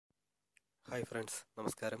Hi friends,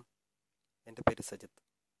 നമസ്കാരം. എൻ്റെ പേര് സജിത്ത്.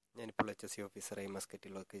 ഞാനിപ്പോൾ HSC ഓഫീസറായി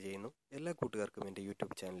മസ്കറ്റിൽ വർക്ക് ചെയ്യുന്നു. എല്ലാ കൂട്ടുകാർക്കും എൻ്റെ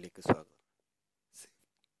യൂട്യൂബ് ചാനലിലേക്ക് സ്വാഗതം.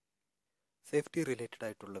 സേഫ്റ്റി റിലേറ്റഡ്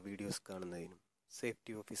ആയിട്ടുള്ള വീഡിയോസ് കാണുന്നതിനും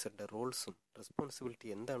സേഫ്റ്റി ഓഫീസറുടെ റോൾസും റെസ്പോൺസിബിലിറ്റി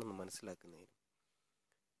എന്താണെന്ന് മനസ്സിലാക്കുന്നതിനും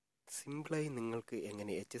സിമ്പിളായി നിങ്ങൾക്ക്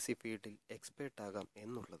എങ്ങനെ HSC ഫീൽഡിൽ എക്സ്പേർട്ട് ആകാം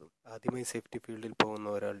എന്നുള്ളതും ആദ്യമായി സേഫ്റ്റി ഫീൽഡിൽ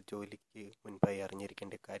പോകുന്ന ഒരാൾ ജോലിക്ക് മുൻപായി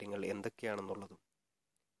അറിഞ്ഞിരിക്കേണ്ട കാര്യങ്ങൾ എന്തൊക്കെയാണെന്നുള്ളതും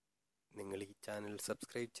നിങ്ങൾ ഈ ചാനൽ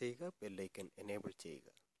സബ്സ്ക്രൈബ് ചെയ്യുക, ബെല്ലൈക്കൺ എനേബിൾ ചെയ്യുക.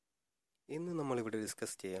 ഇന്ന് നമ്മളിവിടെ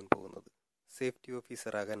ഡിസ്കസ് ചെയ്യാൻ പോകുന്നത് സേഫ്റ്റി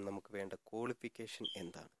ഓഫീസർ ആകാൻ നമുക്ക് വേണ്ട ക്വാളിഫിക്കേഷൻ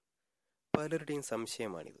എന്താണ്. പലരുടെയും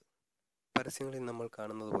സംശയമാണിത്. പരസ്യങ്ങളിൽ നമ്മൾ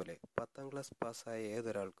കാണുന്നത് പോലെ 10ാം ക്ലാസ് പാസ്സായ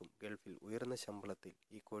ഏതൊരാൾക്കും ഗൾഫിൽ ഉയർന്ന ശമ്പളത്തിൽ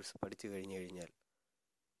ഈ കോഴ്സ് പഠിച്ചു കഴിഞ്ഞു കഴിഞ്ഞാൽ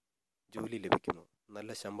ജോലി ലഭിക്കുമോ,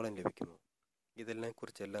 നല്ല ശമ്പളം ലഭിക്കുമോ? ഇതെല്ലാം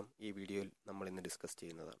കുറിച്ചെല്ലാം ഈ വീഡിയോയിൽ നമ്മൾ ഇന്ന് ഡിസ്കസ്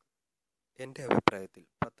ചെയ്യുന്നതാണ്. എൻ്റെ അഭിപ്രായത്തിൽ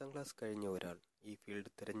 10ാം ക്ലാസ് കഴിഞ്ഞ ഒരാൾ ഈ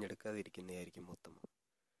ഫീൽഡ് തിരഞ്ഞെടുക്കാതിരിക്കുന്നതായിരിക്കും ഉത്തമം.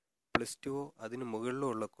 +2 അതിന് മുകളിലോ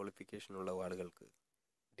ഉള്ള ക്വാളിഫിക്കേഷനുള്ള ആളുകൾക്ക്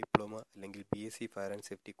ഡിപ്ലോമ അല്ലെങ്കിൽ BSc ഫയർ ആൻഡ്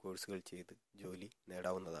സേഫ്റ്റി കോഴ്സുകൾ ചെയ്ത് ജോലി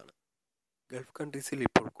നേടാവുന്നതാണ്. ഗൾഫ് കൺട്രീസിൽ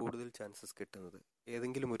ഇപ്പോൾ കൂടുതൽ ചാൻസസ് കിട്ടുന്നത്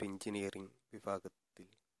ഏതെങ്കിലും ഒരു എഞ്ചിനീയറിംഗ് വിഭാഗത്തിൽ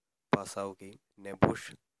പാസ്സാവുകയും NEBOSH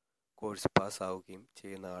കോഴ്സ് പാസ്സാവുകയും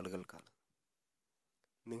ചെയ്യുന്ന ആളുകൾക്കാണ്.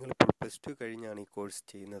 നിങ്ങളിപ്പോൾ +2 കഴിഞ്ഞാണ് ഈ കോഴ്സ്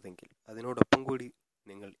ചെയ്യുന്നതെങ്കിൽ അതിനോടൊപ്പം കൂടി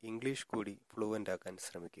നിങ്ങൾ ഇംഗ്ലീഷ് കൂടി ഫ്ലുവൻ്റ് ആക്കാൻ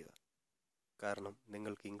ശ്രമിക്കുക. കാരണം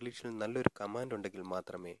നിങ്ങൾക്ക് ഇംഗ്ലീഷിൽ നല്ലൊരു കമാൻഡ് ഉണ്ടെങ്കിൽ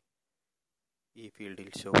മാത്രമേ ഈ ഫീൽഡിൽ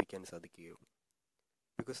ശോഭിക്കാൻ സാധിക്കുകയുള്ളൂ.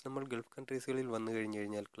 ബിക്കോസ് നമ്മൾ ഗൾഫ് കൺട്രീസുകളിൽ വന്നു കഴിഞ്ഞു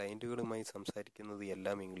കഴിഞ്ഞാൽ ക്ലയൻറ്റുകളുമായി സംസാരിക്കുന്നത്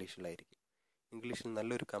എല്ലാം ഇംഗ്ലീഷിലായിരിക്കും. ഇംഗ്ലീഷിൽ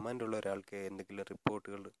നല്ലൊരു കമാൻഡ് ഉള്ള ഒരാൾക്ക് എന്തെങ്കിലും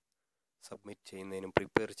റിപ്പോർട്ടുകൾ സബ്മിറ്റ് ചെയ്യുന്നതിനും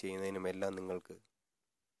പ്രിപ്പയർ ചെയ്യുന്നതിനും എല്ലാം നിങ്ങൾക്ക്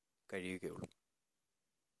കഴിയുകയുള്ളൂ.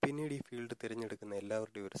 പിന്നീട് ഈ ഫീൽഡ് തിരഞ്ഞെടുക്കുന്ന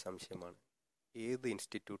എല്ലാവരുടെയും ഒരു സംശയമാണ് ഏത്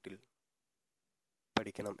ഇൻസ്റ്റിറ്റ്യൂട്ടിൽ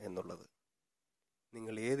പഠിക്കണം എന്നുള്ളത്.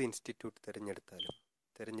 നിങ്ങൾ ഏത് ഇൻസ്റ്റിറ്റ്യൂട്ട്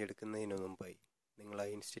തിരഞ്ഞെടുക്കുന്നതിന് മുമ്പായി നിങ്ങൾ ആ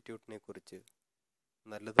ഇൻസ്റ്റിറ്റ്യൂട്ടിനെ കുറിച്ച്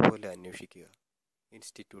നല്ലതുപോലെ അന്വേഷിക്കുക.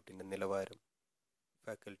 ഇൻസ്റ്റിറ്റ്യൂട്ടിൻ്റെ നിലവാരം,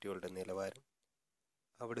 ഫാക്കൽറ്റികളുടെ നിലവാരം,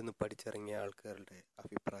 അവിടെ നിന്ന് പഠിച്ചിറങ്ങിയ ആൾക്കാരുടെ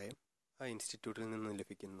അഭിപ്രായം, ആ ഇൻസ്റ്റിറ്റ്യൂട്ടിൽ നിന്ന്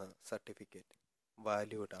ലഭിക്കുന്ന സർട്ടിഫിക്കറ്റ്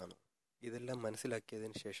വാല്യൂഡ് ആണോ, ഇതെല്ലാം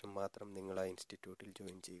മനസ്സിലാക്കിയതിന് ശേഷം മാത്രം നിങ്ങൾ ആ ഇൻസ്റ്റിറ്റ്യൂട്ടിൽ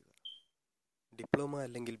ജോയിൻ ചെയ്യുക. ഡിപ്ലോമ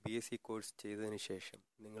അല്ലെങ്കിൽ BSc കോഴ്സ് ചെയ്തതിന് ശേഷം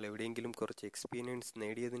നിങ്ങൾ എവിടെയെങ്കിലും കുറച്ച് എക്സ്പീരിയൻസ്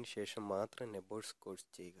നേടിയതിന് ശേഷം മാത്രം NEBOSH കോഴ്സ്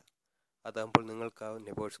ചെയ്യുക. അതാകുമ്പോൾ നിങ്ങൾക്ക് ആ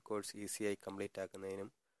NEBOSH കോഴ്സ് ഈസിയായി കംപ്ലീറ്റ് ആക്കുന്നതിനും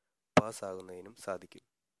പാസ്സാകുന്നതിനും സാധിക്കും.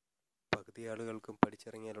 പകുതി ആളുകൾക്കും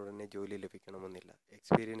പഠിച്ചിറങ്ങിയാൽ ഉടനെ ജോലി ലഭിക്കണമെന്നില്ല.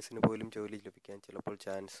 എക്സ്പീരിയൻസിന് പോലും ജോലി ലഭിക്കാൻ ചിലപ്പോൾ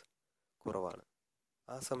ചാൻസ് കുറവാണ്.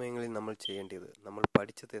 ആ സമയങ്ങളിൽ നമ്മൾ ചെയ്യേണ്ടത് നമ്മൾ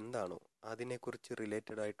പഠിച്ചത് എന്താണോ അതിനെക്കുറിച്ച്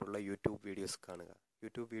റിലേറ്റഡ് ആയിട്ടുള്ള യൂട്യൂബ് വീഡിയോസ് കാണുക.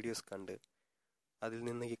 യൂട്യൂബ് വീഡിയോസ് കണ്ട് അതിൽ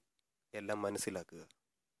നിന്ന് എല്ലാം മനസ്സിലാക്കുക.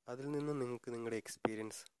 അതിൽ നിന്ന് നിങ്ങൾക്ക് നിങ്ങളുടെ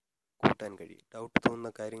എക്സ്പീരിയൻസ് കൂട്ടാൻ കഴിയും. ഡൗട്ട് തോന്നുന്ന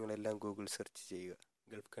കാര്യങ്ങളെല്ലാം ഗൂഗിൾ സെർച്ച് ചെയ്യുക.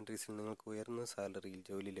 ഗൾഫ് കൺട്രീസിൽ നിങ്ങൾക്ക് ഉയർന്ന സാലറിയിൽ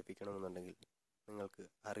ജോലി ലഭിക്കണമെന്നുണ്ടെങ്കിൽ നിങ്ങൾക്ക്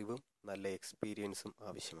അറിവും നല്ല എക്സ്പീരിയൻസും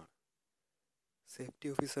ആവശ്യമാണ്. സേഫ്റ്റി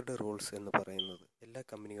ഓഫീസറുടെ റോൾസ് എന്ന് പറയുന്നത് എല്ലാ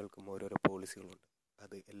കമ്പനികൾക്കും ഓരോരോ പോളിസികളുണ്ട്.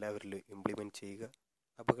 അത് എല്ലാവരിലും ഇംപ്ലിമെൻറ്റ് ചെയ്യുക.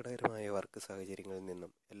 അപകടകരമായ വർക്ക് സാഹചര്യങ്ങളിൽ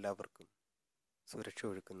നിന്നും എല്ലാവർക്കും സുരക്ഷ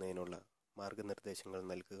ഒരുക്കുന്നതിനുള്ള മാർഗനിർദ്ദേശങ്ങൾ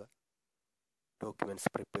നൽകുക. ഡോക്യുമെൻറ്റ്സ്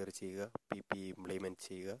പ്രിപ്പയർ ചെയ്യുക, PPE ഇംപ്ലിമെൻറ്റ്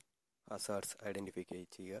ചെയ്യുക, ഹസാർഡ്സ് ഐഡൻറ്റിഫൈ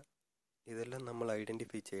ചെയ്യുക. ഇതെല്ലാം നമ്മൾ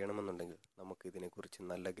ഐഡൻറ്റിഫൈ ചെയ്യണമെന്നുണ്ടെങ്കിൽ നമുക്ക് ഇതിനെക്കുറിച്ച്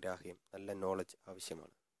നല്ല ഗ്രാഹ്യം, നല്ല നോളജ്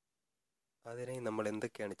ആവശ്യമാണ്. അതിനായി നമ്മൾ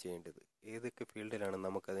എന്തൊക്കെയാണ് ചെയ്യേണ്ടത്, ഏതൊക്കെ ഫീൽഡിലാണ്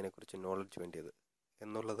നമുക്കതിനെക്കുറിച്ച് നോളജ് വേണ്ടത്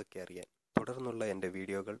എന്നുള്ളതൊക്കെ അറിയാൻ തുടർന്നുള്ള എൻ്റെ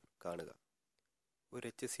വീഡിയോകൾ കാണുക. ഒരു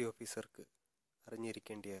HSC ഓഫീസർക്ക്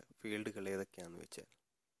അറിഞ്ഞിരിക്കേണ്ട ഫീൽഡുകൾ ഏതൊക്കെയാണെന്ന് വെച്ചാൽ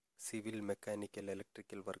സിവിൽ, മെക്കാനിക്കൽ,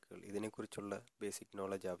 ഇലക്ട്രിക്കൽ വർക്കുകൾ, ഇതിനെക്കുറിച്ചുള്ള ബേസിക്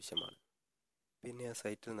നോളജ് ആവശ്യമാണ്. പിന്നെ ആ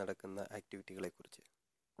സൈറ്റിൽ നടക്കുന്ന ആക്ടിവിറ്റികളെക്കുറിച്ച്,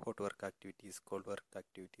 hot work activities, called work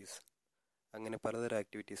activities, അങ്ങനെ പലതരം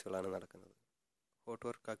ആക്ടിവിറ്റീസുകളാണ് നടക്കുന്നത്. ഹോട്ട്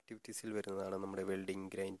വർക്ക് ആക്ടിവിറ്റീസിൽ വരുന്നതാണ് നമ്മുടെ welding,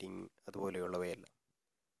 grinding അതുപോലെയുള്ളവയെല്ലാം.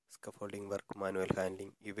 Scaffolding work, manual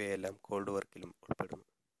handling ഇവയെല്ലാം കോൾഡ് വർക്കിലും ഉൾപ്പെടുന്നു.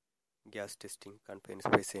 Gas testing, confined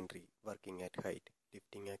space entry, working at height,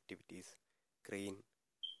 lifting activities, crane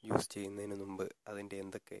use ചെയ്യുന്നതിന് മുമ്പ് അതിൻ്റെ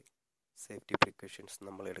എന്തൊക്കെ സേഫ്റ്റി പ്രിക്കോഷൻസ്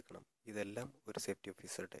നമ്മൾ എടുക്കണം, ഇതെല്ലാം ഒരു സേഫ്റ്റി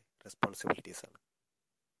ഓഫീസറുടെ റെസ്പോൺസിബിലിറ്റീസാണ്.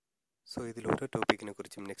 സോ ഇതിൽ ഓരോ ടോപ്പിക്കിനെ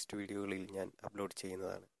കുറിച്ചും നെക്സ്റ്റ് വീഡിയോകളിൽ ഞാൻ അപ്ലോഡ്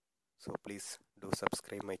ചെയ്യുന്നതാണ്. So please do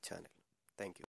subscribe my channel. Thank you.